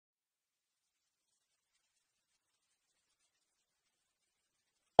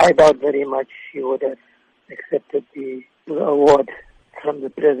I doubt very much she would have accepted the award from the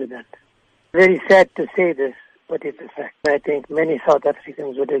president. Very sad to say this, but it's a fact. I think many South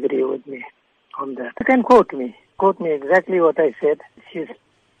Africans would agree with me on that. You can quote me exactly what I said. She's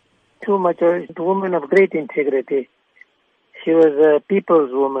too much a woman of great integrity. She was a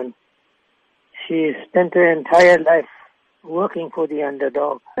people's woman. She spent her entire life working for the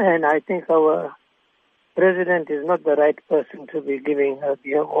underdog. And I think our president is not the right person to be giving her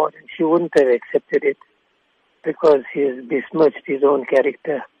the award. And she wouldn't have accepted it because he has besmirched his own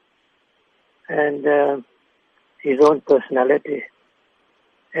character and his own personality.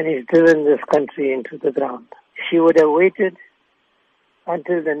 And he's driven this country into the ground. She would have waited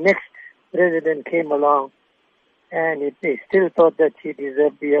until the next president came along, and if they still thought that she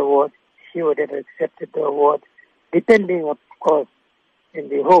deserved the award, she would have accepted the award, depending, of course, in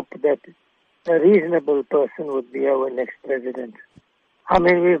the hope that a reasonable person would be our next president. I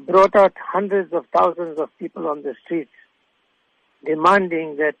mean, we've brought out hundreds of thousands of people on the streets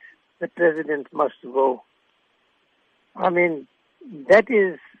demanding that the president must go. I mean, that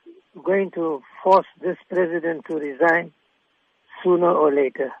is going to force this president to resign sooner or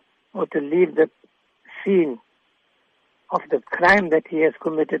later, or to leave the scene of the crime that he has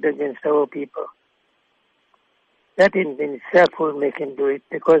committed against our people. That in itself will make him do it,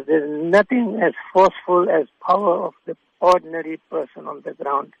 because there's nothing as forceful as power of the ordinary person on the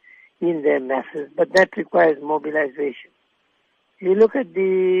ground in their masses, but that requires mobilization. You look at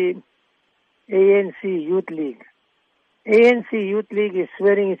the ANC Youth League. ANC Youth League is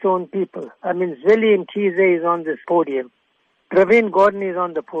swearing its own people. I mean, Zweli Mkhize is on this podium. Praveen Gordhan is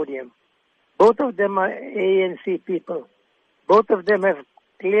on the podium. Both of them are ANC people. Both of them have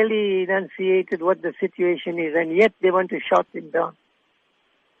clearly enunciated what the situation is, and yet they want to shout it down.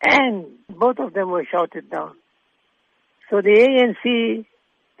 And both of them were shouted down. So the ANC,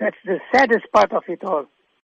 that's the saddest part of it all.